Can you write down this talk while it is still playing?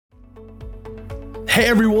Hey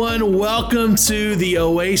everyone, welcome to the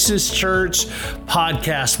Oasis Church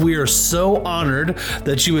podcast. We are so honored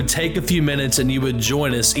that you would take a few minutes and you would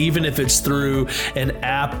join us, even if it's through an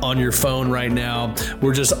app on your phone right now.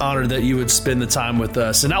 We're just honored that you would spend the time with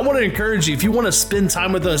us. And I want to encourage you, if you want to spend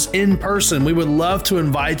time with us in person, we would love to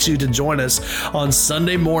invite you to join us on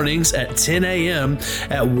Sunday mornings at 10 a.m.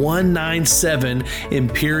 at 197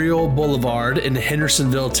 Imperial Boulevard in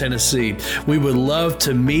Hendersonville, Tennessee. We would love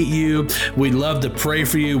to meet you. We'd love to pray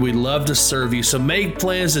for you. We'd love to serve you. So make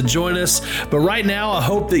plans to join us. But right now, I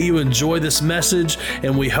hope that you enjoy this message,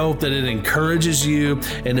 and we hope that it encourages you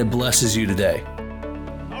and it blesses you today.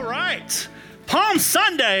 All right. Palm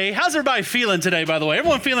Sunday. How's everybody feeling today, by the way?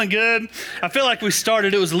 Everyone feeling good? I feel like we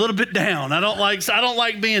started, it was a little bit down. I don't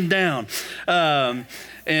like being down. I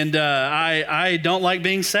don't like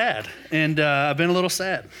being sad. And I've been a little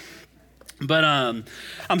sad. But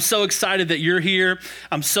I'm so excited that you're here.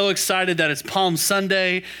 I'm so excited that it's Palm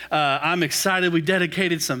Sunday. I'm excited we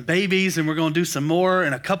dedicated some babies, and we're going to do some more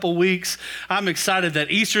in a couple weeks. I'm excited that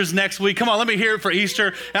Easter's next week. Come on, let me hear it for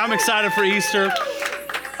Easter. I'm excited for Easter.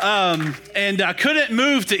 And I couldn't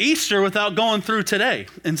move to Easter without going through today.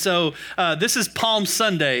 And so this is Palm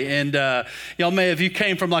Sunday. And y'all if you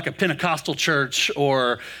came from like a Pentecostal church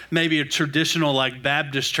or maybe a traditional like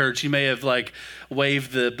Baptist church, you may have like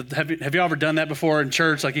waved have you ever done that before in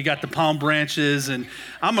church? Like you got the palm branches, and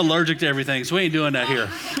I'm allergic to everything, so we ain't doing that here.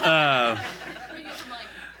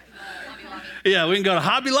 Yeah, we can go to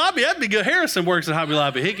Hobby Lobby. That'd be good. Harrison works at Hobby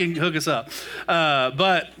Lobby. He can hook us up.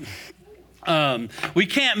 We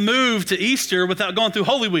can't move to Easter without going through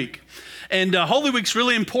Holy Week. And Holy Week's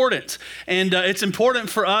really important. And it's important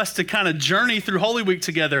for us to kind of journey through Holy Week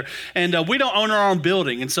together. And we don't own our own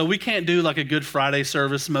building. And so we can't do like a Good Friday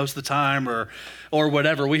service most of the time or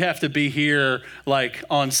whatever. We have to be here like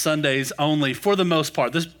on Sundays only for the most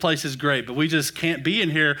part. This place is great, but we just can't be in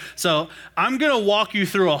here. So I'm going to walk you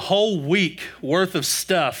through a whole week worth of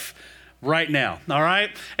stuff right now. All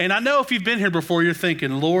right. And I know if you've been here before, you're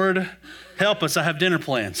thinking, Lord, help us. I have dinner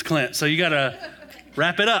plans, Clint. So you got to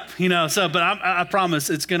wrap it up, but I promise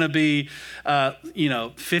it's going to be,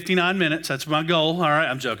 59 minutes. That's my goal. All right.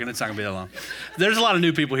 I'm joking. It's not going to be that long. There's a lot of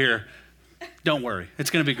new people here. Don't worry. It's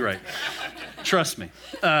going to be great. Trust me.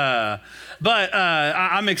 But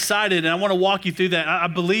I'm excited, and I want to walk you through that. I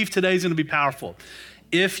believe today's going to be powerful.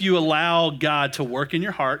 If you allow God to work in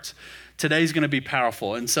your heart, today's going to be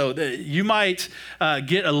powerful. And so you might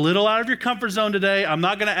get a little out of your comfort zone today. I'm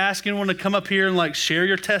not going to ask anyone to come up here and like share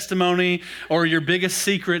your testimony or your biggest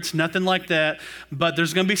secrets, nothing like that. But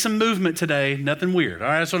there's going to be some movement today, nothing weird. All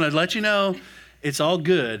right, I just want to let you know it's all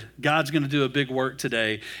good. God's going to do a big work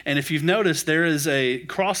today. And if you've noticed, there is a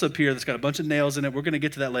cross up here that's got a bunch of nails in it. We're going to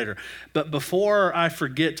get to that later. But before I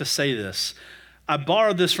forget to say this, I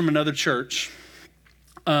borrowed this from another church.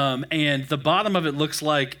 And the bottom of it looks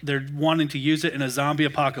like they're wanting to use it in a zombie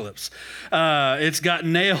apocalypse. It's got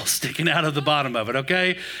nails sticking out of the bottom of it,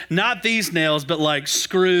 okay? Not these nails, but like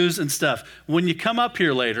screws and stuff. When you come up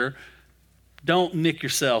here later, don't nick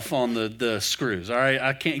yourself on the screws, all right?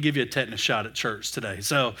 I can't give you a tetanus shot at church today.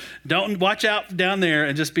 So don't watch out down there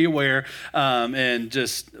and just be aware, and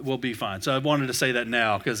just we'll be fine. So I wanted to say that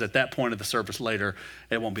now because at that point of the service later,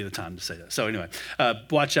 it won't be the time to say that. So anyway,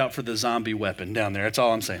 watch out for the zombie weapon down there. That's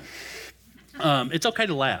all I'm saying. It's okay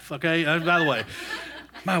to laugh, okay? By the way,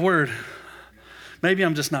 my word, maybe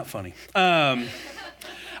I'm just not funny.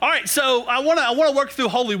 All right, so I want to work through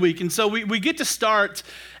Holy Week, and so we get to start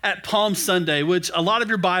at Palm Sunday, which a lot of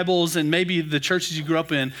your Bibles and maybe the churches you grew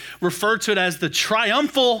up in refer to it as the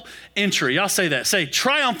triumphal entry. Y'all say that. Say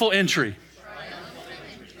triumphal entry.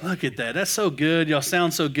 Look at that. That's so good. Y'all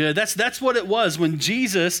sound so good. That's what it was. When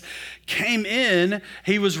Jesus came in,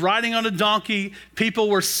 he was riding on a donkey. People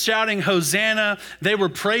were shouting, Hosanna. They were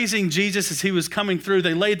praising Jesus as he was coming through.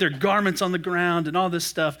 They laid their garments on the ground and all this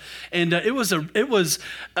stuff. And it was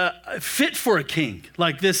fit for a king.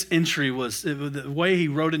 Like this entry the way he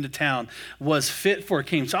rode into town was fit for a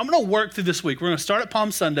king. So I'm going to work through this week. We're going to start at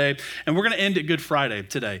Palm Sunday, and we're going to end at Good Friday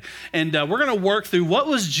today. And we're going to work through what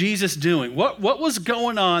was Jesus doing? What was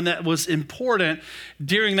going on that was important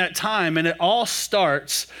during that time, and it all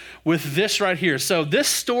starts with this right here. So this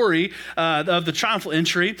story of the triumphal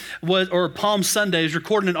entry or Palm Sunday is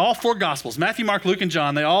recorded in all four Gospels. Matthew, Mark, Luke, and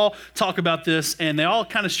John. They all talk about this, and they all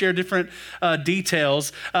kind of share different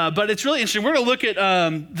details. But it's really interesting. We're going to look at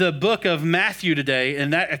the book of Matthew today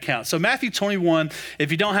in that account. So Matthew 21, if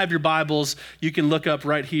you don't have your Bibles, you can look up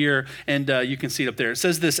right here, and you can see it up there. It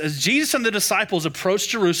says this: as Jesus and the disciples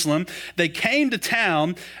approached Jerusalem, they came to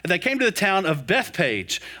the town of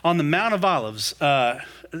Bethpage on the Mount of Olives.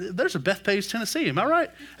 There's a Bethpage, Tennessee. Am I right?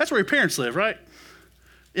 That's where your parents live, right?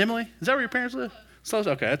 Emily, is that where your parents live? So,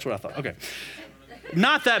 okay, that's what I thought. Okay.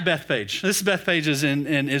 Not that Bethpage. This is Bethpage is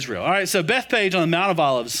in Israel. All right, so Bethpage on the Mount of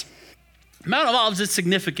Olives. Mount of Olives is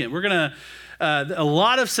significant. We're going to, a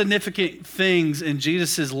lot of significant things in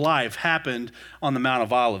Jesus' life happened on the Mount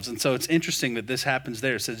of Olives. And so it's interesting that this happens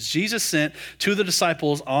there. It says, Jesus sent two of the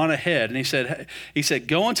disciples on ahead. And he said,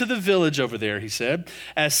 go into the village over there, he said.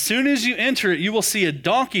 As soon as you enter it, you will see a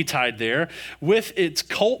donkey tied there with its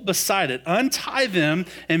colt beside it. Untie them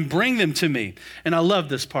and bring them to me. And I love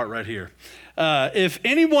this part right here. If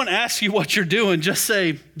anyone asks you what you're doing, just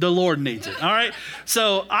say, the Lord needs it, all right?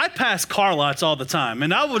 So I pass car lots all the time,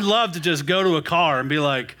 and I would love to just go to a car and be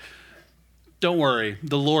like, don't worry,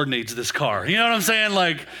 the Lord needs this car. You know what I'm saying?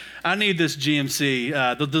 Like, I need this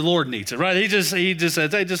GMC. The Lord needs it, right? He just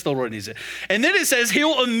says, hey, just the Lord needs it. And then it says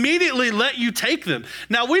he'll immediately let you take them.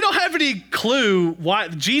 Now, we don't have any clue why.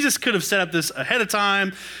 Jesus could have set up this ahead of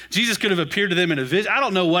time. Jesus could have appeared to them in a vision. I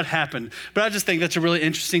don't know what happened, but I just think that's a really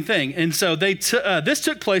interesting thing. And so this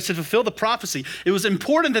took place to fulfill the prophecy. It was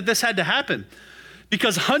important that this had to happen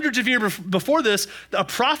because hundreds of years before this, a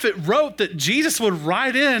prophet wrote that Jesus would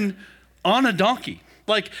ride in on a donkey.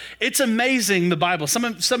 Like, it's amazing, the Bible.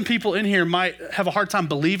 Some people in here might have a hard time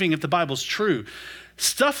believing if the Bible's true.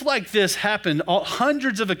 Stuff like this happened,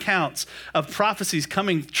 hundreds of accounts of prophecies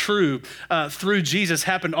coming true through Jesus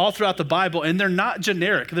happened all throughout the Bible, and they're not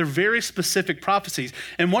generic. They're very specific prophecies.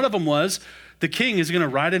 And one of them was, the king is going to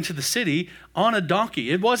ride into the city on a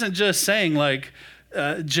donkey. It wasn't just saying like,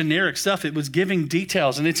 generic stuff. It was giving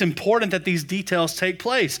details, and it's important that these details take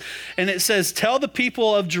place. And it says, tell the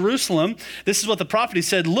people of Jerusalem, this is what the prophet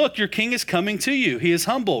said, look, your king is coming to you. He is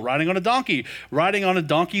humble, riding on a donkey, riding on a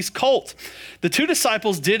donkey's colt. The two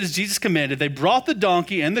disciples did as Jesus commanded. They brought the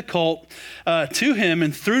donkey and the colt to him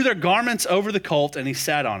and threw their garments over the colt, and he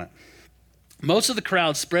sat on it. Most of the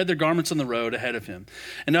crowd spread their garments on the road ahead of him,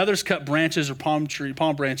 and others cut branches or palm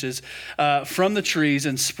branches from the trees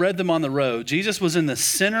and spread them on the road. Jesus was in the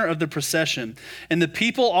center of the procession, and the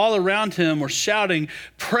people all around him were shouting,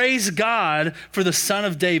 praise God for the Son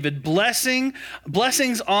of David. Blessings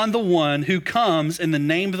on the one who comes in the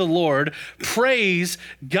name of the Lord. Praise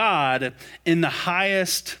God in the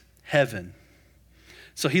highest heaven.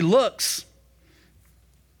 So he looks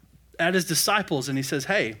at his disciples and he says,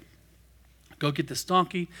 hey, go get this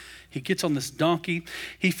donkey. He gets on this donkey.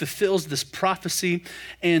 He fulfills this prophecy.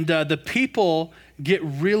 And the people get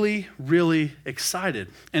really, really excited.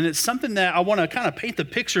 And it's something that I want to kind of paint the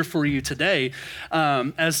picture for you today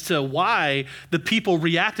as to why the people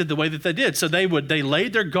reacted the way that they did. So they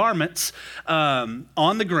laid their garments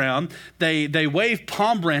on the ground. They waved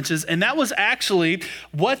palm branches. And that was actually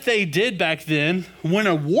what they did back then when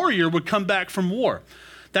a warrior would come back from war.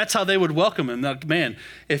 That's how they would welcome him. Like, man,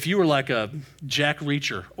 if you were like a Jack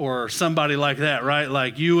Reacher or somebody like that, right?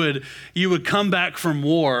 Like you would come back from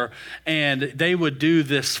war and they would do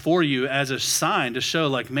this for you as a sign to show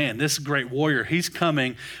like, man, this great warrior, he's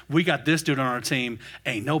coming. We got this dude on our team.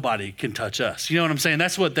 Ain't nobody can touch us. You know what I'm saying?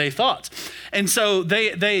 That's what they thought. And so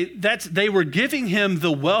they were giving him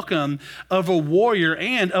the welcome of a warrior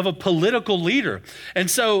and of a political leader. And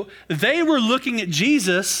so they were looking at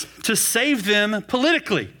Jesus to save them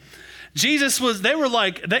politically. They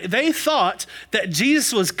thought that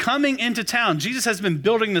Jesus was coming into town. Jesus has been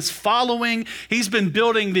building this following. He's been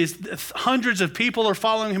building these hundreds of people are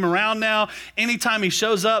following him around now. Anytime he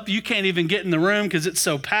shows up, you can't even get in the room because it's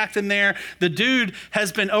so packed in there. The dude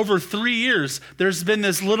has been over 3 years. There's been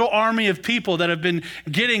this little army of people that have been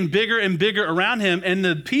getting bigger and bigger around him. And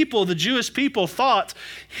the Jewish people thought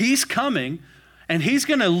he's coming and he's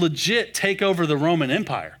going to legit take over the Roman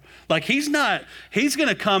Empire. Like he's going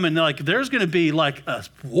to come and like there's going to be like a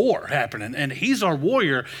war happening and he's our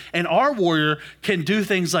warrior and our warrior can do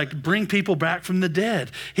things like bring people back from the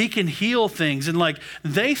dead. He can heal things. And like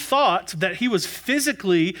they thought that he was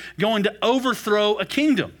physically going to overthrow a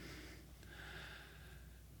kingdom.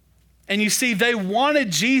 And you see, they wanted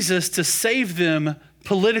Jesus to save them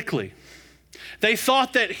politically. They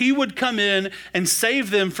thought that he would come in and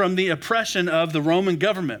save them from the oppression of the Roman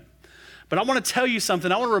government. But I want to tell you something.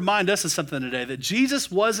 I want to remind us of something today, that Jesus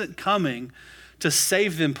wasn't coming to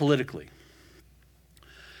save them politically.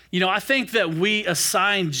 You know, I think that we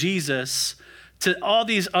assign Jesus to all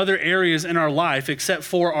these other areas in our life except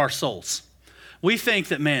for our souls. We think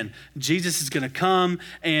that, man, Jesus is going to come,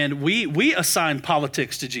 and we assign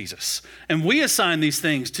politics to Jesus. And we assign these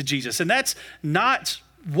things to Jesus. And that's not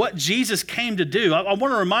what Jesus came to do. I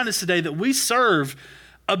want to remind us today that we serve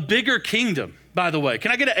a bigger kingdom. by the way.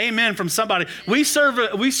 Can I get an amen from somebody? We serve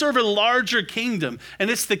a larger kingdom, and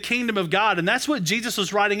it's the kingdom of God, and that's what Jesus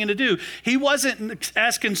was writing in to do. He wasn't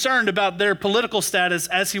as concerned about their political status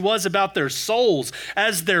as he was about their souls,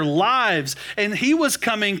 as their lives, and he was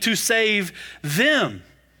coming to save them.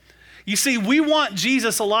 You see, we want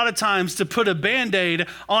Jesus a lot of times to put a Band-Aid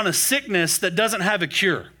on a sickness that doesn't have a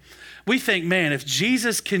cure. We think, man, if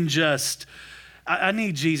Jesus can just, I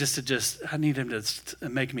need Jesus to just, I need him to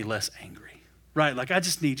make me less angry. Right, like I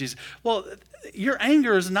just need Jesus. Well, your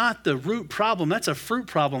anger is not the root problem. That's a fruit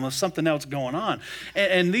problem of something else going on.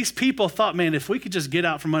 And these people thought, man, if we could just get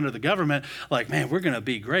out from under the government, like, man, we're going to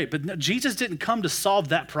be great. But no, Jesus didn't come to solve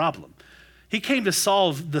that problem. He came to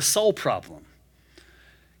solve the soul problem.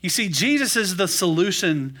 You see, Jesus is the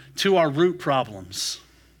solution to our root problems.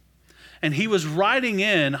 And he was riding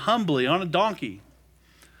in humbly on a donkey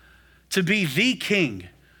to be the king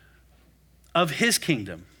of his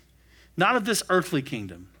kingdom. Not of this earthly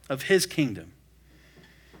kingdom, of his kingdom.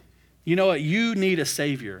 You know what? You need a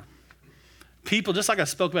savior. People, just like I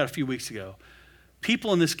spoke about a few weeks ago,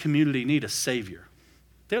 people in this community need a savior.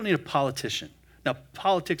 They don't need a politician. Now,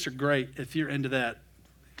 politics are great. If you're into that,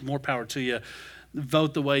 more power to you.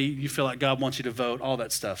 Vote the way you feel like God wants you to vote, all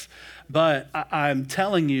that stuff. But I'm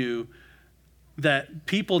telling you that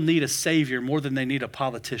people need a savior more than they need a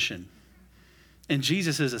politician. And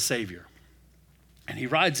Jesus is a savior. And he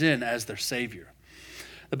rides in as their savior.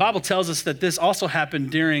 The Bible tells us that this also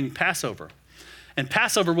happened during Passover. And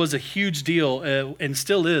Passover was a huge deal and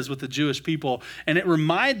still is with the Jewish people. And it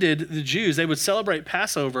reminded the Jews, they would celebrate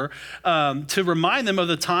Passover to remind them of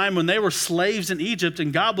the time when they were slaves in Egypt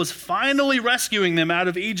and God was finally rescuing them out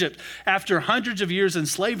of Egypt after hundreds of years in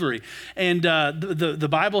slavery. And the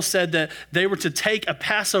Bible said that they were to take a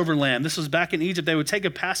Passover lamb. This was back in Egypt. They would take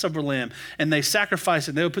a Passover lamb and they sacrificed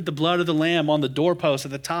it. They would put the blood of the lamb on the doorpost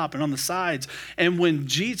at the top and on the sides. And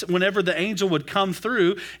whenever the angel would come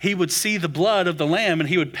through, he would see the blood of the lamb and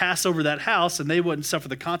he would pass over that house and they wouldn't suffer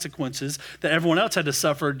the consequences that everyone else had to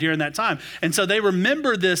suffer during that time. And so they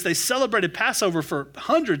remembered this. They celebrated Passover for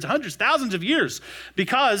hundreds, thousands of years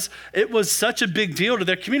because it was such a big deal to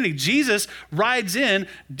their community. Jesus rides in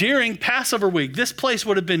during Passover week. This place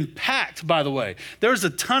would have been packed, by the way. There was a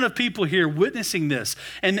ton of people here witnessing this.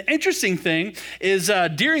 And the interesting thing is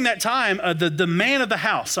during that time, the man of the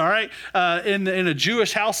house, all right, in a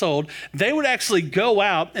Jewish household, they would actually go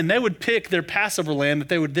out and they would pick their Passover lamb that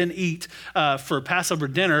they would then eat for Passover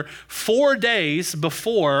dinner 4 days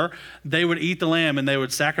before they would eat the lamb, and they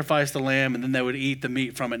would sacrifice the lamb and then they would eat the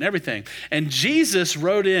meat from it and everything. And Jesus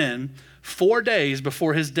rode in 4 days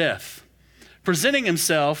before his death, presenting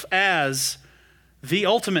himself as the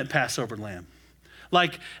ultimate Passover lamb.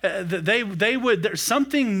 Like there's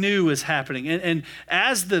something new is happening. And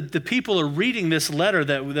as the people are reading this letter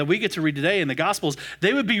that we get to read today in the Gospels,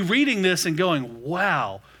 they would be reading this and going,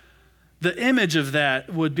 wow, the image of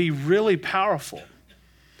that would be really powerful.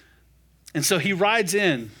 And so he rides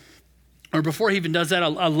in, or before he even does that,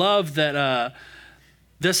 I love that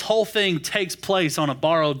this whole thing takes place on a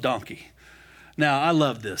borrowed donkey. Now, I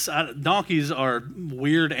love this. Donkeys are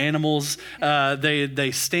weird animals.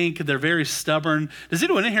 They stink. They're very stubborn. Does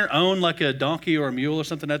anyone in here own like a donkey or a mule or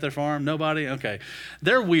something at their farm? Nobody? Okay.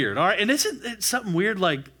 They're weird. All right. And isn't it something weird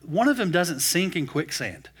like one of them doesn't sink in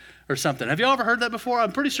quicksand or something? Have you all ever heard that before?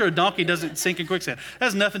 I'm pretty sure a donkey doesn't sink in quicksand. That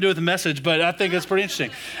has nothing to do with the message, but I think that's pretty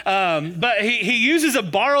interesting. But he uses a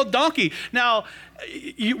borrowed donkey. Now,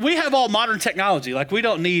 we have all modern technology. Like, we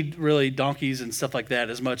don't need really donkeys and stuff like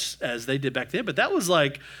that as much as they did back then. But that was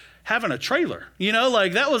like having a trailer,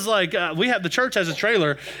 like that was like, the church has a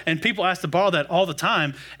trailer and people ask to borrow that all the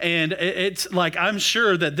time. And it's like, I'm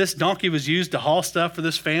sure that this donkey was used to haul stuff for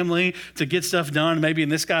this family, to get stuff done. Maybe in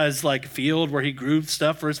this guy's like field where he grew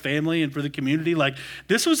stuff for his family and for the community. Like,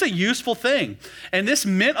 this was a useful thing. And this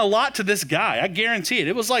meant a lot to this guy. I guarantee it.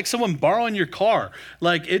 It was like someone borrowing your car.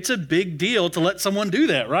 Like, it's a big deal to let someone do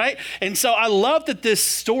that, right? And so I love that this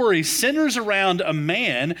story centers around a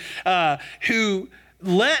man who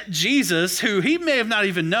let Jesus, who he may have not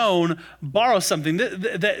even known, borrow something.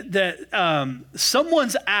 That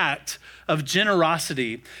someone's act of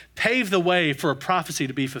generosity paved the way for a prophecy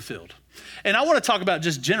to be fulfilled. And I want to talk about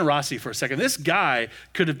just generosity for a second. This guy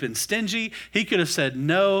could have been stingy. He could have said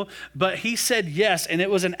no, but he said yes. And it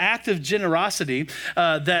was an act of generosity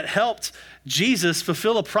that helped Jesus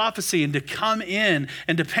fulfill a prophecy and to come in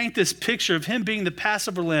and to paint this picture of him being the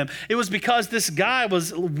Passover lamb. It was because this guy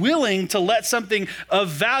was willing to let something of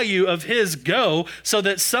value of his go so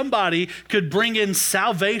that somebody could bring in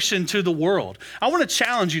salvation to the world. I want to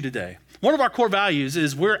challenge you today. One of our core values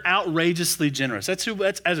is we're outrageously generous. That's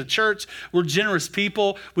as a church, we're generous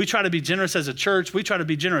people. We try to be generous as a church. We try to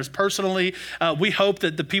be generous personally. We hope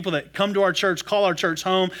that the people that come to our church, call our church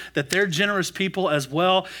home, that they're generous people as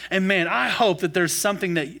well. And man, I hope that there's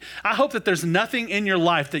nothing in your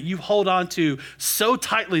life that you hold on to so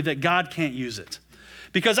tightly that God can't use it.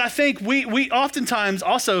 Because I think we oftentimes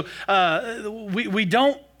also, we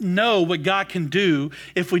don't know what God can do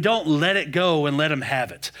if we don't let it go and let him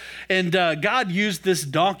have it. And God used this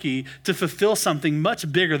donkey to fulfill something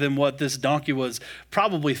much bigger than what this donkey was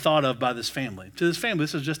probably thought of by this family. To this family,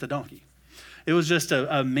 this was just a donkey. It was just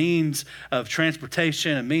a means of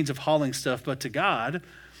transportation, a means of hauling stuff. But to God,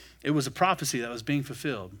 it was a prophecy that was being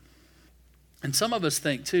fulfilled. And some of us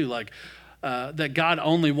think too, like that God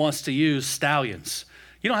only wants to use stallions.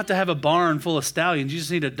 You don't have to have a barn full of stallions. You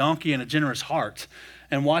just need a donkey and a generous heart,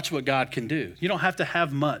 and watch what God can do. You don't have to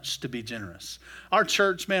have much to be generous. Our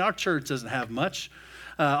church doesn't have much.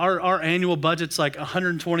 Our annual budget's like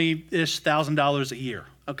 $120,000 a year,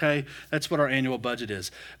 okay? That's what our annual budget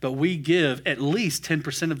is. But we give at least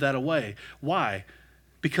 10% of that away. Why?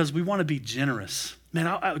 Because we want to be generous.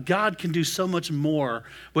 Man, God can do so much more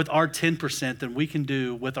with our 10% than we can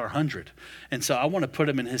do with our 100. And so I want to put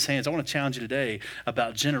them in his hands. I want to challenge you today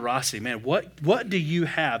about generosity. Man, what do you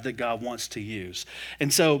have that God wants to use?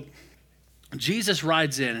 And so Jesus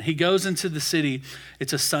rides in and he goes into the city.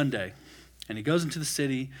 It's a Sunday. And he goes into the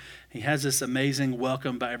city. He has this amazing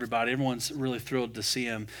welcome by everybody. Everyone's really thrilled to see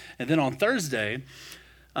him. And then on Thursday,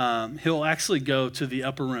 he'll actually go to the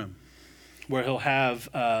upper room where he'll have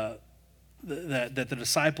that the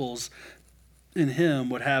disciples in him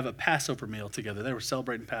would have a Passover meal together. They were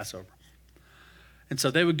celebrating Passover. And so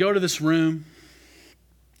they would go to this room,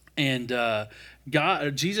 and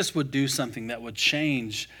Jesus would do something that would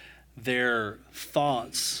change their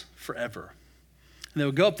thoughts forever. And they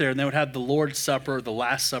would go up there and they would have the Lord's Supper, the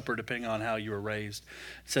Last Supper, depending on how you were raised.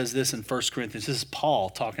 It says this in 1 Corinthians. This is Paul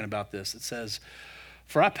talking about this. It says,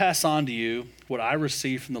 "For I pass on to you what I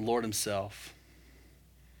received from the Lord himself.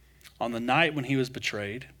 On the night when he was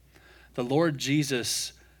betrayed, the Lord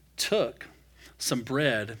Jesus took some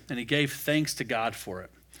bread and he gave thanks to God for it.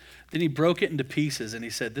 Then he broke it into pieces and he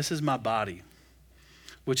said, 'This is my body,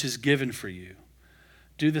 which is given for you.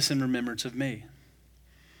 Do this in remembrance of me.'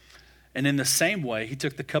 And in the same way, he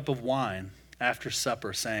took the cup of wine after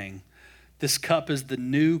supper, saying, 'This cup is the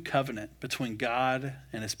new covenant between God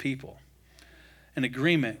and his people, an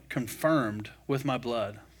agreement confirmed with my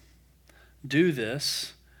blood. Do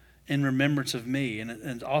this in remembrance of me,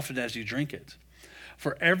 and often as you drink it.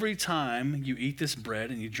 For every time you eat this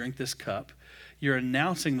bread and you drink this cup, you're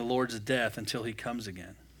announcing the Lord's death until he comes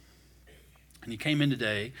again.'" And you came in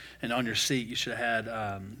today, and on your seat, you should have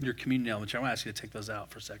had your communion elements. I'm going to ask you to take those out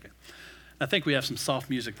for a second. I think we have some soft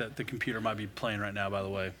music that the computer might be playing right now, by the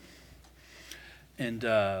way. And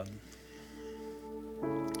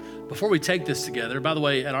before we take this together, by the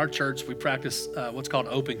way, at our church, we practice what's called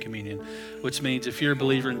open communion, which means if you're a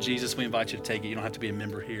believer in Jesus, we invite you to take it. You don't have to be a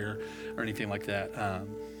member here or anything like that.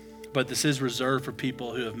 But this is reserved for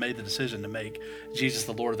people who have made the decision to make Jesus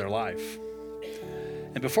the Lord of their life.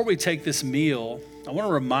 And before we take this meal, I want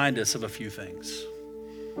to remind us of a few things.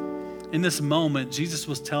 In this moment, Jesus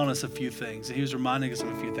was telling us a few things, and he was reminding us of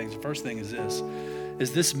a few things. The first thing is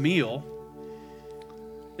this meal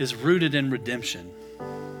is rooted in redemption.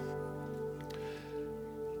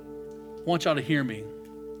 I want y'all to hear me.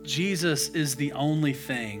 Jesus is the only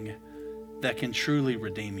thing that can truly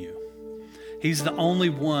redeem you. He's the only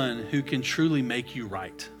one who can truly make you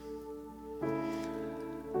right.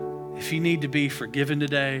 If you need to be forgiven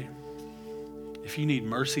today, if you need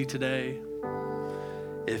mercy today,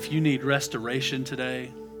 if you need restoration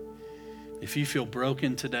today, if you feel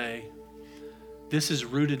broken today, this is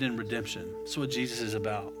rooted in redemption. That's what Jesus is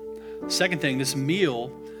about. Second thing, this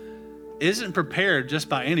meal isn't prepared just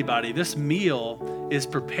by anybody. This meal is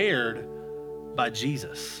prepared by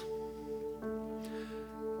Jesus.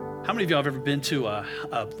 How many of y'all have ever been to a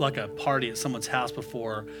party at someone's house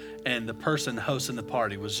before, and the person hosting the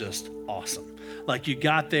party was just awesome? Like you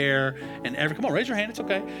got there and come on, raise your hand, it's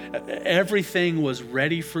okay. Everything was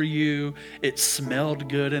ready for you. It smelled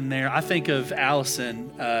good in there. I think of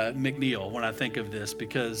Allison McNeil when I think of this,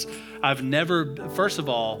 because first of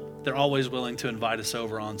all, they're always willing to invite us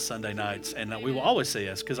over on Sunday nights, and we will always say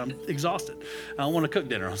yes because I'm exhausted. I don't want to cook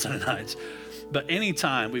dinner on Sunday nights. But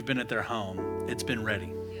anytime we've been at their home, it's been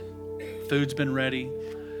ready. Food's been ready.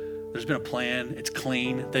 There's been a plan. It's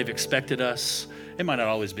clean. They've expected us. It might not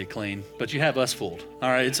always be clean, but you have us fooled. All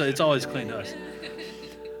right, it's always clean to us.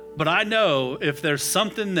 But I know if there's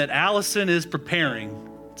something that Allison is preparing,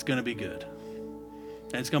 it's going to be good.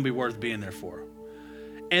 and it's going to be worth being there for.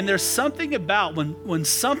 And there's something about when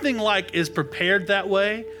something like is prepared that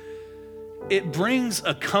way, it brings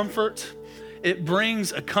a comfort. It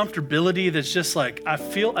brings a comfortability that's just like, I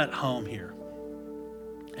feel at home here.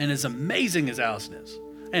 And as amazing as Allison is,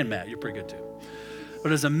 and Matt, you're pretty good too.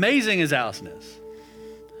 But as amazing as Allison is,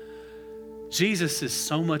 Jesus is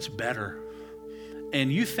so much better.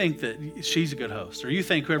 And you think that she's a good host, or you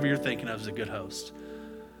think whoever you're thinking of is a good host.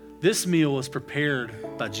 This meal was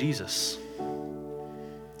prepared by Jesus.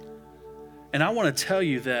 And I want to tell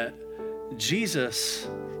you that Jesus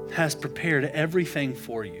has prepared everything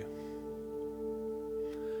for you.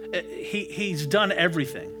 He's done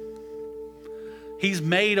everything. He's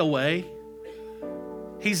made a way.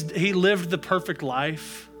 He lived the perfect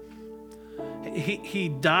life. He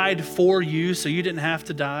died for you so you didn't have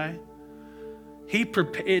to die.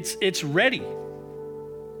 It's ready.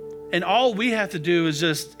 And all we have to do is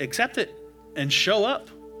just accept it and show up.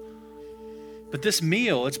 But this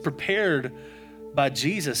meal, it's prepared by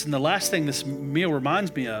Jesus. And the last thing this meal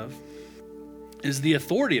reminds me of is the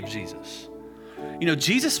authority of Jesus. You know,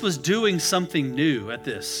 Jesus was doing something new at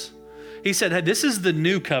this. He said, hey, this is the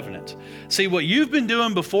new covenant. See, what you've been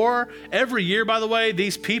doing before, every year, by the way,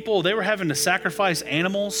 these people, they were having to sacrifice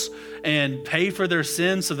animals and pay for their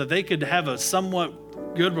sins so that they could have a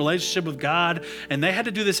somewhat good relationship with God. And they had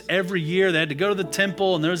to do this every year. They had to go to the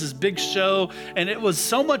temple, and there was this big show, and it was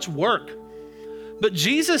so much work. But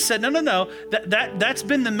Jesus said, no, that's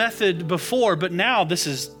been the method before, but now this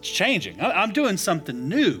is changing. I'm doing something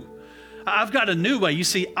new. I've got a new way. You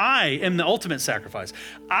see, I am the ultimate sacrifice.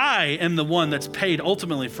 I am the one that's paid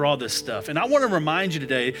ultimately for all this stuff. And I want to remind you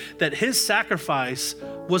today that his sacrifice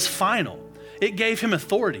was final. It gave him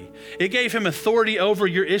authority. It gave him authority over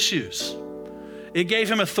your issues. It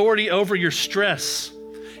gave him authority over your stress.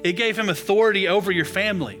 It gave him authority over your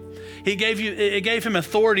family. It gave him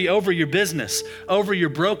authority over your business, over your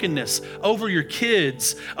brokenness, over your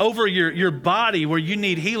kids, over your body where you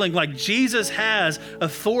need healing. Like Jesus has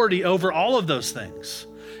authority over all of those things.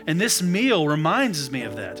 And this meal reminds me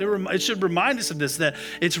of that. It should remind us of this, that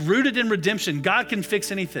it's rooted in redemption. God can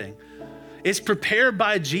fix anything. It's prepared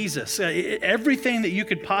by Jesus. Everything that you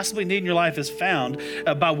could possibly need in your life is found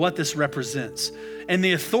by what this represents. And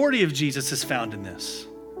the authority of Jesus is found in this.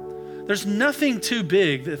 There's nothing too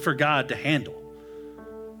big for God to handle.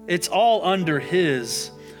 It's all under his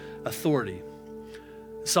authority.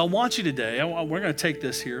 So I want you today, we're going to take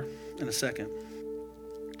this here in a second.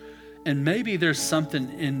 And maybe there's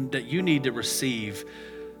something that you need to receive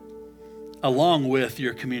along with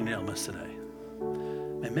your communion elements today.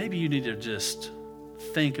 And maybe you need to just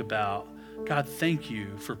think about, God, thank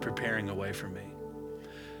you for preparing a way for me.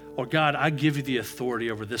 Or God, I give you the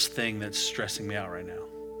authority over this thing that's stressing me out right now.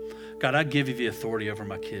 God, I give you the authority over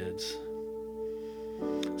my kids.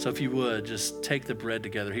 So if you would, just take the bread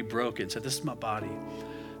together. He broke it and said, this is my body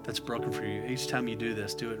that's broken for you. Each time you do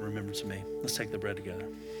this, do it in remembrance of me. Let's take the bread together.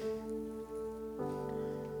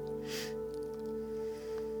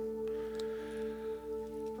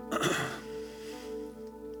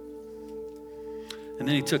 And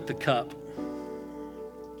then he took the cup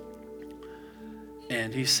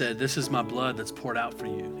and he said, this is my blood that's poured out for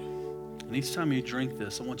you. And each time you drink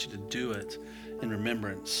this, I want you to do it in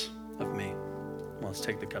remembrance of me. Well, let's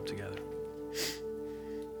take the cup together.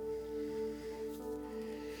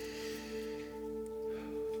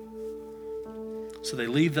 So they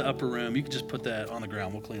leave the upper room. You can just put that on the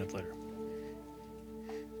ground. We'll clean up later.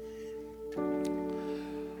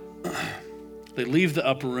 They leave the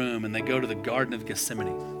upper room and they go to the Garden of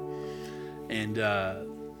Gethsemane. And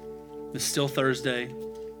it's still Thursday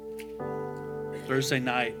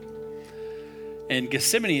night. And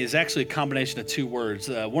Gethsemane is actually a combination of two words.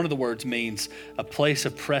 One of the words means a place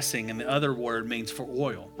of pressing, and the other word means for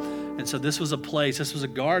oil. And so this was a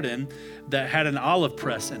garden that had an olive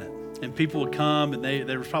press in it. And people would come, and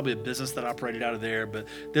there was probably a business that operated out of there, but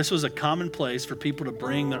this was a common place for people to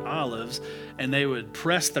bring their olives, and they would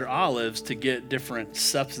press their olives to get different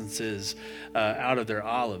substances out of their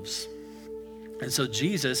olives. And so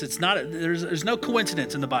Jesus, there's no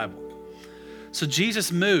coincidence in the Bible. So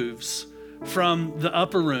Jesus moves from the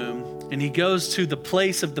upper room and he goes to the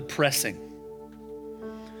place of the pressing.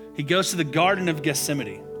 He goes to the Garden of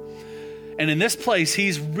Gethsemane. And in this place,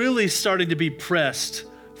 he's really starting to be pressed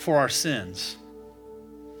for our sins.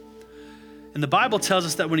 And the Bible tells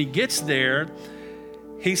us that when he gets there,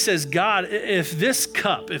 he says, God, if this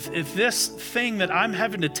cup, if this thing that I'm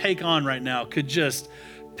having to take on right now could just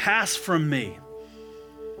pass from me.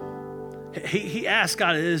 He asked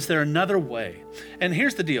God, is there another way? And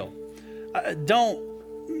here's the deal.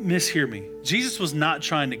 Don't mishear me. Jesus was not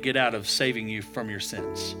trying to get out of saving you from your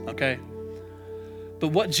sins, okay? But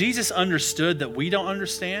what Jesus understood that we don't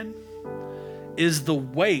understand is the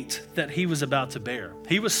weight that he was about to bear.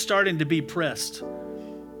 He was starting to be pressed.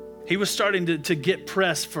 He was starting to get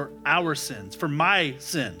pressed for our sins, for my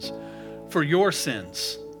sins, for your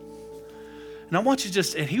sins. And I want you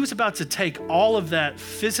and he was about to take all of that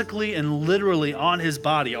physically and literally on his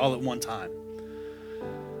body all at one time.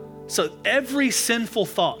 So every sinful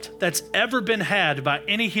thought that's ever been had by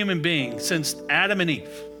any human being since Adam and Eve,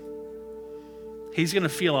 he's going to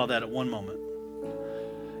feel all that at one moment.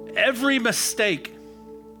 Every mistake,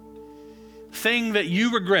 thing that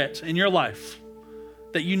you regret in your life,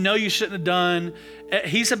 that you know you shouldn't have done,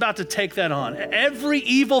 he's about to take that on. Every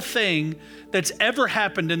evil thing that's ever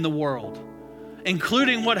happened in the world,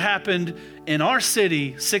 including what happened in our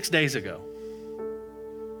city 6 days ago.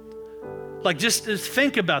 Like, just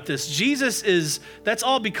think about this. That's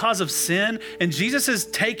all because of sin, and Jesus is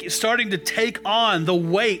starting to take on the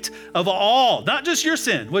weight of all, not just your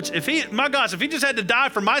sin, which if he just had to die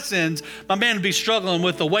for my sins, my man would be struggling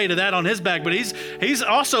with the weight of that on his back, but he's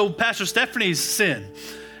also Pastor Stephanie's sin,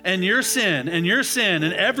 and your sin, and your sin,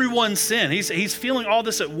 and everyone's sin. He's feeling all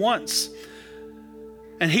this at once.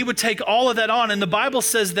 And he would take all of that on, and the Bible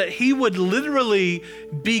says that he would literally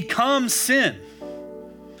become sin.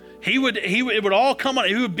 It would all come on.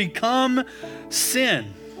 He would become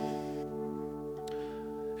sin.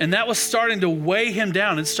 And that was starting to weigh him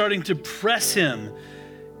down. It's starting to press him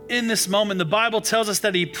in this moment. The Bible tells us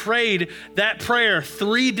that he prayed that prayer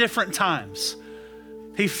 3 different times.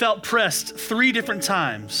 He felt pressed 3 different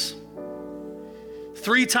times.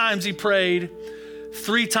 3 times he prayed,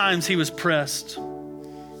 3 times he was pressed.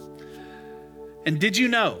 And did you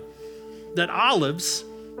know that olives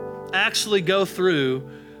actually go through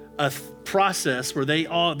a process where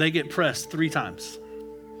they get pressed 3 times?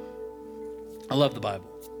 I love the Bible.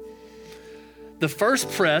 The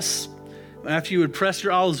first press, after you would press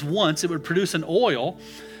your olives once, it would produce an oil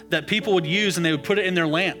that people would use, and they would put it in their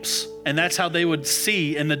lamps, and that's how they would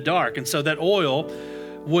see in the dark. And so that oil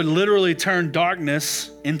would literally turn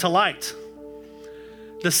darkness into light.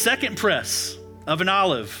 The second press of an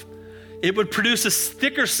olive, it would produce a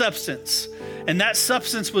thicker substance, and that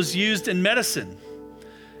substance was used in medicine.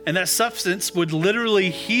 And that substance would literally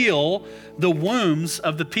heal the wounds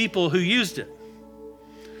of the people who used it.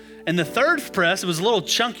 And the third press, it was a little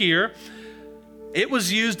chunkier. It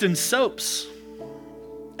was used in soaps.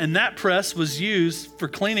 And that press was used for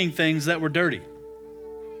cleaning things that were dirty.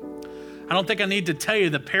 I don't think I need to tell you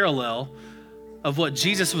the parallel of what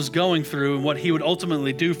Jesus was going through and what he would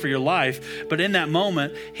ultimately do for your life. But in that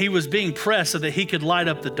moment, he was being pressed so that he could light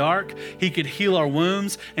up the dark, he could heal our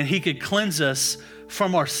wounds, and he could cleanse us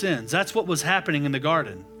from our sins. That's what was happening in the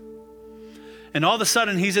garden. And all of a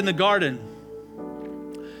sudden, he's in the garden,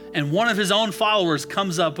 and one of his own followers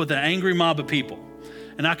comes up with an angry mob of people.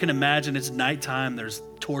 And I can imagine it's nighttime, there's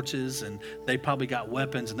torches, and they probably got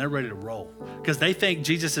weapons, and they're ready to roll because they think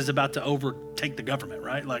Jesus is about to overtake the government,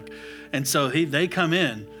 right? And so they come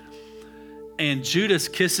in, and Judas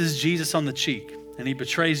kisses Jesus on the cheek, and he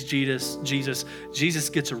betrays Jesus. Jesus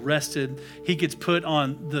gets arrested. He gets put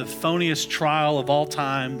on the phoniest trial of all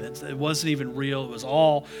time. It wasn't even real. It was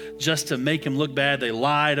all just to make him look bad. They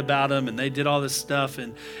lied about him, and they did all this stuff,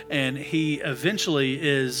 and he eventually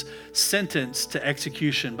is sentenced to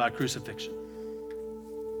execution by crucifixion.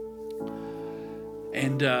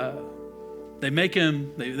 And they make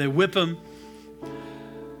him, they whip him,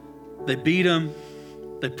 they beat him,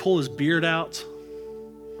 they pull his beard out.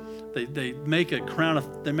 They make a crown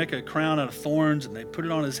out of thorns, and they put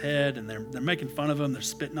it on his head, and they're making fun of him. They're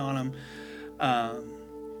spitting on him.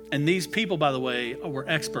 And these people, by the way, were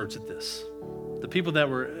experts at this. The people that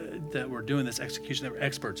were doing this execution, they were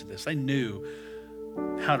experts at this. They knew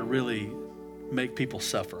how to really make people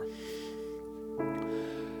suffer.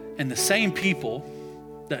 And the same people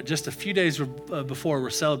that just a few days before were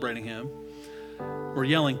celebrating him were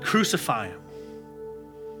yelling, "Crucify him."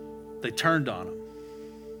 They turned on him.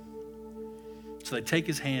 So they take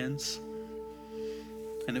his hands,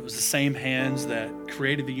 and it was the same hands that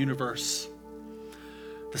created the universe,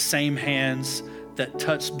 the same hands that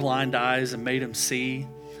touched blind eyes and made them see,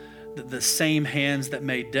 the same hands that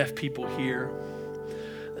made deaf people hear,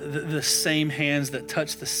 the same hands that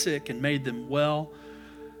touched the sick and made them well.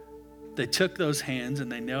 They took those hands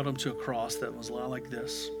and they nailed them to a cross that was a lot like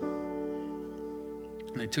this.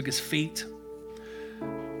 And they took his feet,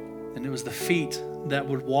 and it was the feet that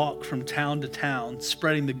would walk from town to town,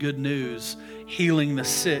 spreading the good news, healing the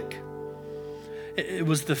sick. It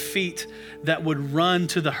was the feet that would run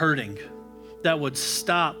to the hurting that would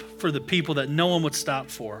stop for the people that no one would stop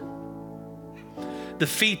for. The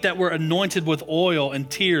feet that were anointed with oil and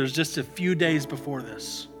tears just a few days before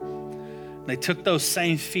this. They took those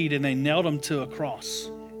same feet and they nailed them to a cross.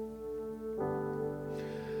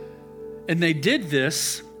 And they did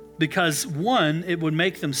this because, one, it would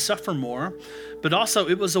make them suffer more, but also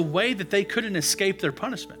it was a way that they couldn't escape their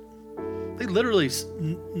punishment. They literally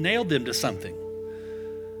nailed them to something.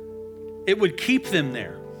 It would keep them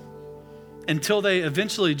there until they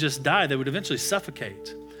eventually just died. They would eventually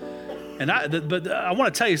suffocate. But I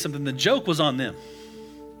want to tell you something. The joke was on them,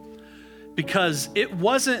 because it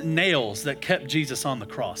wasn't nails that kept Jesus on the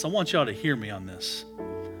cross. I want y'all to hear me on this.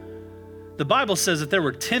 The Bible says that there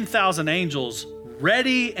were 10,000 angels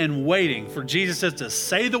ready and waiting for Jesus to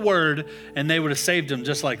say the word, and they would have saved him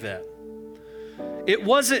just like that. It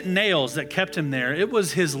wasn't nails that kept him there. It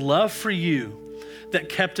was his love for you that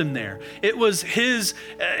kept him there. It was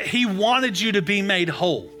he wanted you to be made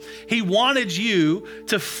whole. He wanted you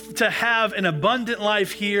to have an abundant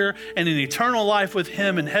life here and an eternal life with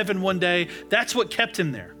him in heaven one day. That's what kept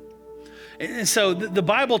him there. And so the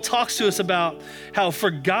Bible talks to us about how for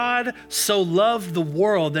God so loved the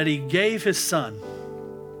world that he gave his son.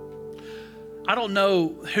 I don't know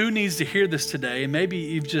who needs to hear this today, and maybe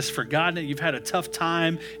you've just forgotten it. You've had a tough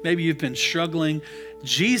time. Maybe you've been struggling.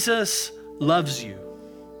 Jesus loves you,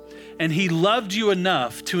 and he loved you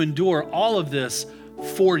enough to endure all of this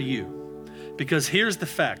for you. Because here's the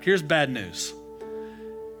fact. Here's bad news.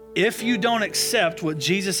 If you don't accept what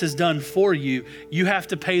Jesus has done for you, you have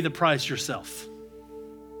to pay the price yourself.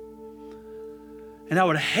 And I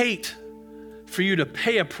would hate for you to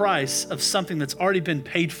pay a price of something that's already been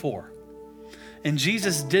paid for. And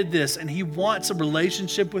Jesus did this, and he wants a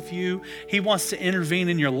relationship with you. He wants to intervene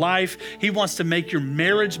in your life. He wants to make your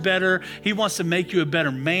marriage better. He wants to make you a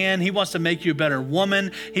better man. He wants to make you a better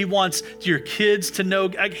woman. He wants your kids to know.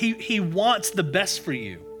 He wants the best for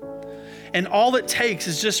you. And all it takes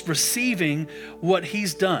is just receiving what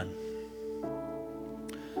he's done.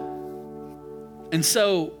 And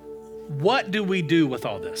so, what do we do with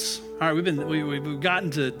all this? All right, we've gotten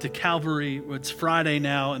to Calvary. It's Friday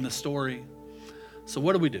now in the story. So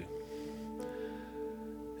what do we do?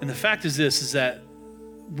 And the fact is this, is that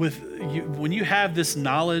when you have this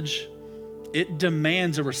knowledge, it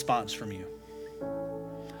demands a response from you.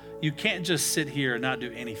 You can't just sit here and not do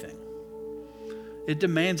anything. It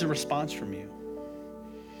demands a response from you.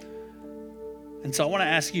 And so I want to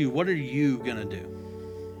ask you, what are you going to do?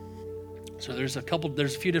 So there's a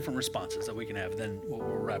few different responses that we can have, and then we'll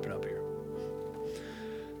wrap it up here.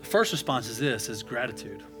 The first response is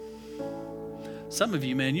gratitude. Some of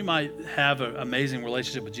you, man, you might have an amazing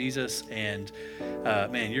relationship with Jesus, and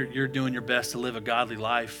man, you're doing your best to live a godly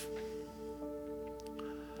life.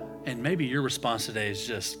 And maybe your response today is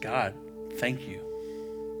just, God, thank you.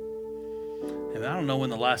 And I don't know when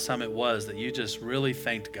the last time it was that you just really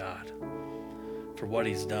thanked God for what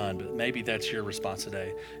he's done, but maybe that's your response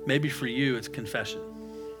today. Maybe for you, it's confession.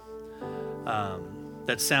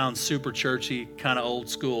 That sounds super churchy, kind of old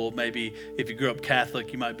school. Maybe if you grew up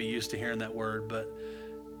Catholic, you might be used to hearing that word, but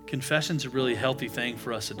confession's a really healthy thing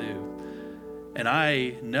for us to do. And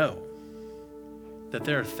I know that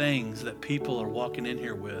there are things that people are walking in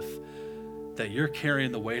here with that you're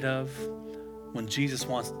carrying the weight of when Jesus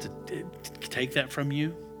wants to take that from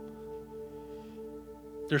you.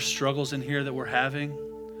 There's struggles in here that we're having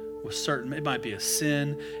with certain, it might be a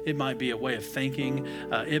sin, it might be a way of thinking,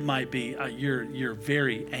 it might be you're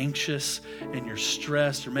very anxious and you're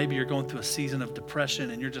stressed, or maybe you're going through a season of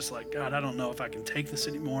depression and you're just like, God, I don't know if I can take this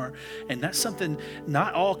anymore. And that's something,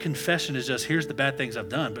 not all confession is just, here's the bad things I've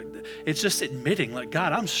done, but it's just admitting, like,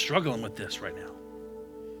 God, I'm struggling with this right now.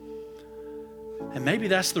 And maybe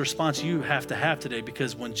that's the response you have to have today,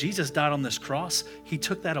 because when Jesus died on this cross, he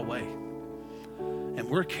took that away. And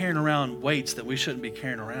we're carrying around weights that we shouldn't be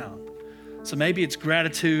carrying around. So maybe it's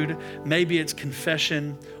gratitude, maybe it's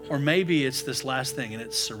confession, or maybe it's this last thing, and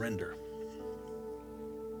it's surrender.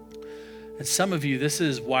 And some of you, this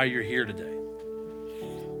is why you're here today.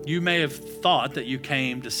 You may have thought that you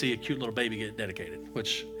came to see a cute little baby get dedicated,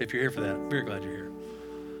 which if you're here for that, I'm very glad you're here.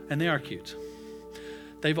 And they are cute.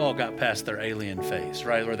 They've all got past their alien phase,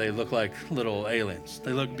 right? Where they look like little aliens.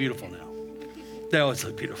 They look beautiful now. They always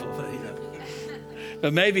look beautiful, but you know.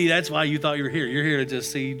 But maybe that's why you thought you were here. You're here to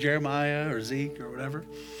just see Jeremiah or Zeke or whatever.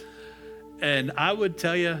 And I would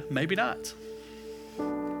tell you, maybe not.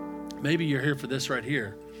 Maybe you're here for this right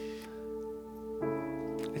here.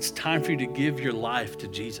 It's time for you to give your life to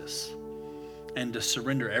Jesus and to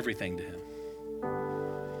surrender everything to him.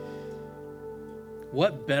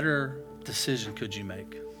 What better decision could you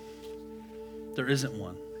make? There isn't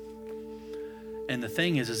one. And the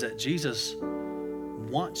thing is that Jesus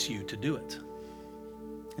wants you to do it.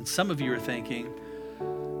 And some of you are thinking,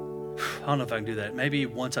 I don't know if I can do that. Maybe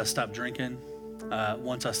once I stop drinking,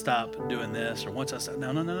 once I stop doing this, or once I stop.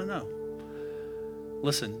 No.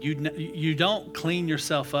 Listen, you don't clean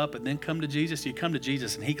yourself up and then come to Jesus. You come to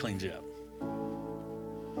Jesus and he cleans you up.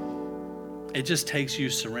 It just takes you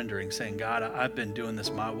surrendering, saying, God, I've been doing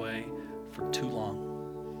this my way for too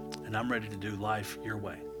long, and I'm ready to do life your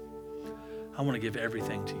way. I want to give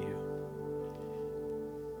everything to you.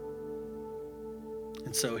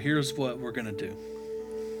 And so here's what we're going to do.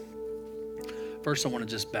 First, I want to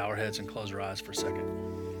just bow our heads and close our eyes for a second.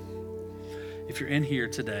 If you're in here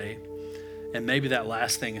today, and maybe that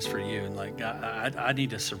last thing is for you, and like, I need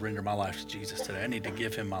to surrender my life to Jesus today. I need to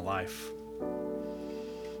give him my life.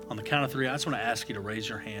 On the count of 3, I just want to ask you to raise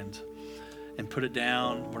your hand and put it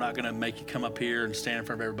down. We're not going to make you come up here and stand in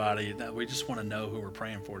front of everybody. We just want to know who we're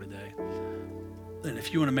praying for today. And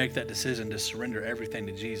if you want to make that decision to surrender everything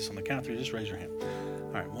to Jesus, on the count of 3, just raise your hand.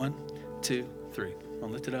 All right, 1, 2, 3. I'll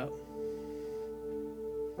lift it up.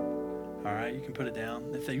 All right, you can put it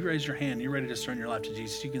down. If you raise your hand and you're ready to surrender your life to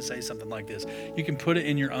Jesus, you can say something like this. You can put it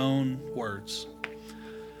in your own words.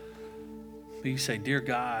 You say, Dear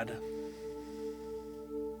God,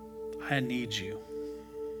 I need you.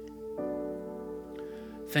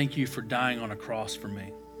 Thank you for dying on a cross for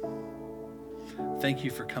me. Thank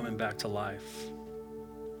you for coming back to life.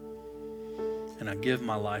 And I give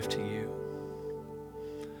my life to you.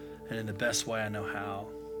 And in the best way I know how,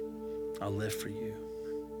 I'll live for you.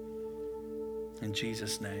 In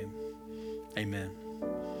Jesus' name, amen.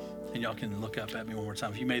 And y'all can look up at me one more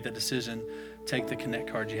time. If you made that decision, take the Connect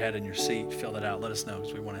card you had in your seat, fill it out, let us know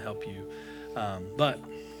because we want to help you. But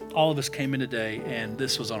all of us came in today and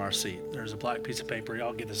this was on our seat. There's a black piece of paper.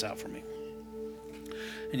 Y'all get this out for me.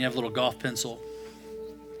 And you have a little golf pencil.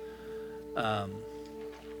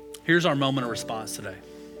 Here's our moment of response today.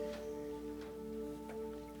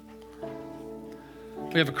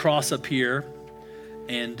 We have a cross up here,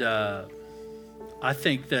 and I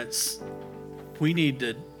think we need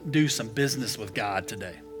to do some business with God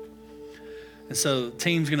today. And so the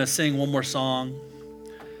team's going to sing one more song.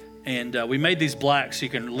 And we made these black so you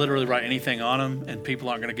can literally write anything on them, and people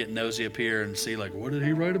aren't going to get nosy up here and see, like, what did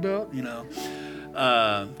he write about? You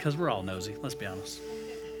know, because we're all nosy, let's be honest.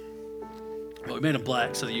 But we made them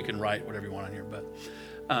black so that you can write whatever you want on here. But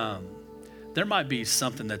there might be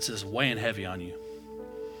something that's just weighing heavy on you.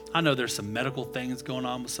 I know there's some medical things going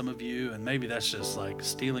on with some of you, and maybe that's just like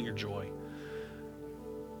stealing your joy.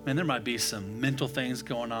 Man, there might be some mental things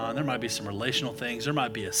going on. There might be some relational things. There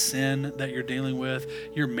might be a sin that you're dealing with.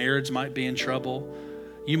 Your marriage might be in trouble.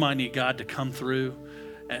 You might need God to come through.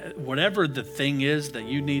 Whatever the thing is that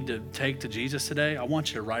you need to take to Jesus today, I want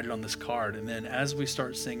you to write it on this card. And then as we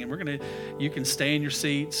start singing, you can stay in your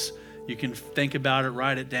seats. You can think about it,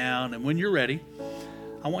 write it down. And when you're ready,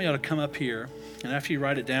 I want y'all to come up here. And after you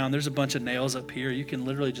write it down, there's a bunch of nails up here. You can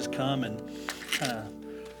literally just come and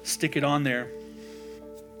stick it on there.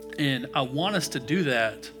 And I want us to do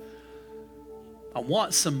that. I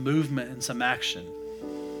want some movement and some action,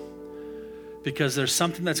 because there's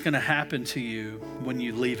something that's going to happen to you when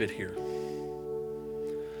you leave it here.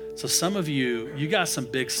 So some of you got some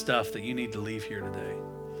big stuff that you need to leave here today.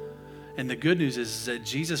 And the good news is that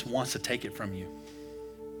Jesus wants to take it from you.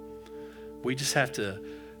 We just have to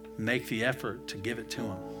make the effort to give it to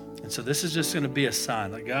him. And so this is just going to be a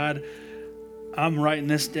sign like, God, I'm writing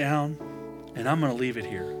this down and I'm going to leave it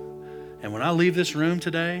here. And when I leave this room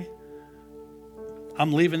today,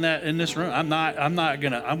 I'm leaving that in this room. I'm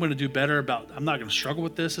going to do better I'm not going to struggle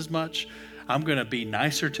with this as much. I'm going to be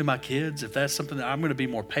nicer to my kids. If that's something that I'm going to be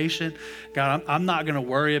more patient. God, I'm not going to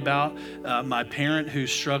worry about my parent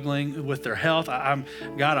who's struggling with their health.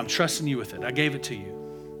 God, I'm trusting you with it. I gave it to you.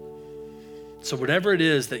 So whatever it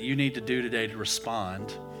is that you need to do today to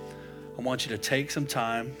respond, I want you to take some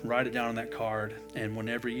time, write it down on that card, and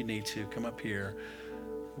whenever you need to, come up here,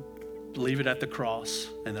 leave it at the cross,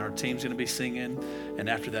 and then our team's going to be singing, and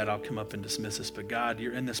after that, I'll come up and dismiss us. But God,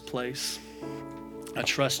 you're in this place. I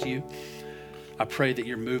trust you. I pray that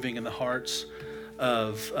you're moving in the hearts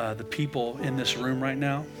of the people in this room right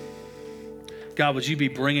now. God, would you be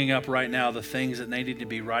bringing up right now the things that they need to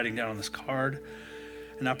be writing down on this card?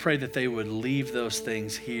 And I pray that they would leave those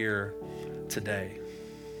things here today.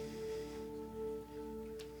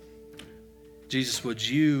 Jesus, would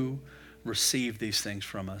you receive these things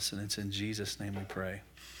from us? And it's in Jesus' name we pray.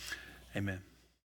 Amen.